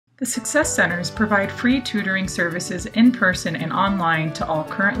The Success Centers provide free tutoring services in person and online to all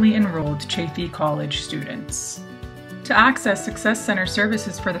currently enrolled Chaffey College students. To access Success Center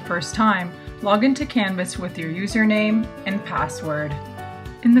services for the first time, log into Canvas with your username and password.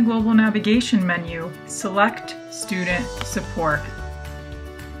 In the global navigation menu, select Student Support.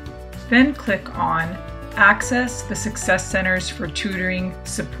 Then click on Access the Success Centers for Tutoring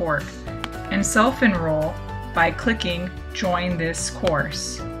Support and self-enroll by clicking Join this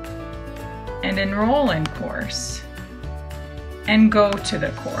course and enroll in course and go to the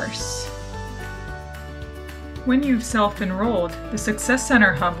course. When you've self-enrolled, the Success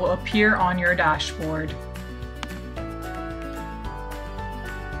Center Hub will appear on your dashboard.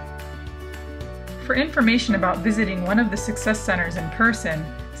 For information about visiting one of the Success Centers in person,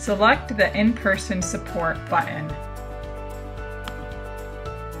 select the In-Person Support button.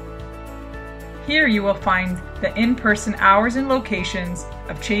 Here you will find the in-person hours and locations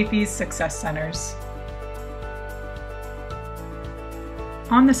of Chaffey's Success Centers.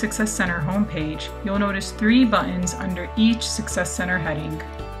 On the Success Center homepage, you'll notice 3 buttons under each Success Center heading.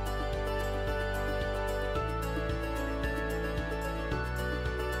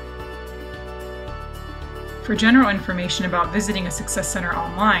 For general information about visiting a Success Center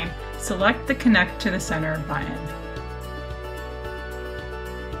online, select the Connect to the Center button.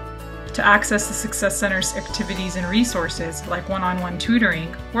 To access the Success Center's activities and resources like one-on-one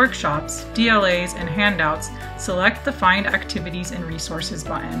tutoring, workshops, DLAs, and handouts, select the Find Activities and Resources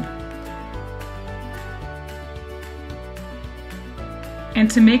button. And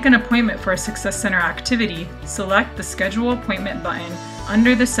to make an appointment for a Success Center activity, select the Schedule Appointment button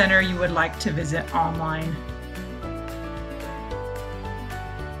under the center you would like to visit online.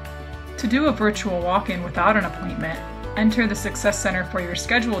 To do a virtual walk-in without an appointment, enter the Success Center for your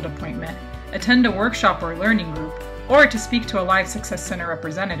scheduled appointment, attend a workshop or learning group, or to speak to a live Success Center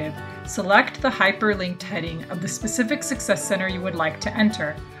representative, select the hyperlinked heading of the specific Success Center you would like to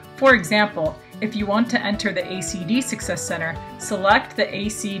enter. For example, if you want to enter the ACD Success Center, select the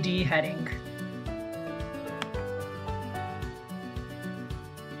ACD heading.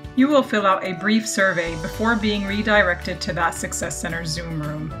 You will fill out a brief survey before being redirected to that Success Center Zoom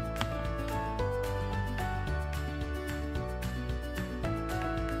room.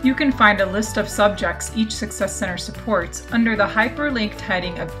 You can find a list of subjects each Success Center supports under the hyperlinked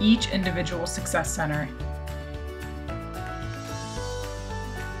heading of each individual Success Center.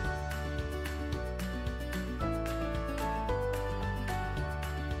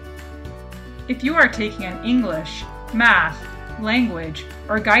 If you are taking an English, math, language,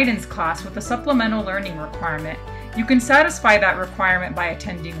 or guidance class with a supplemental learning requirement, you can satisfy that requirement by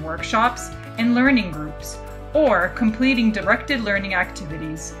attending workshops and learning groups, or completing directed learning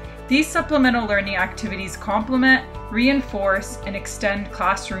activities. These supplemental learning activities complement, reinforce, and extend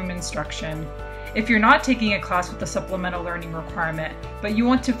classroom instruction. If you're not taking a class with a supplemental learning requirement, but you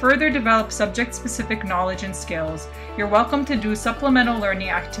want to further develop subject-specific knowledge and skills, you're welcome to do supplemental learning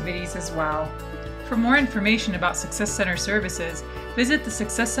activities as well. For more information about Success Center services, visit the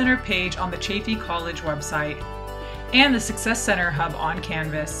Success Center page on the Chaffey College website and the Success Center Hub on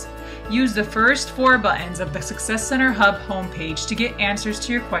Canvas. Use the first 4 buttons of the Success Center Hub homepage to get answers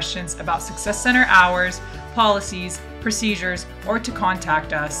to your questions about Success Center hours, policies, procedures, or to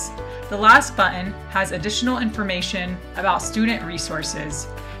contact us. The last button has additional information about student resources.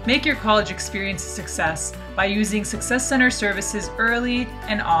 Make your college experience a success by using Success Center services early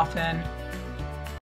and often.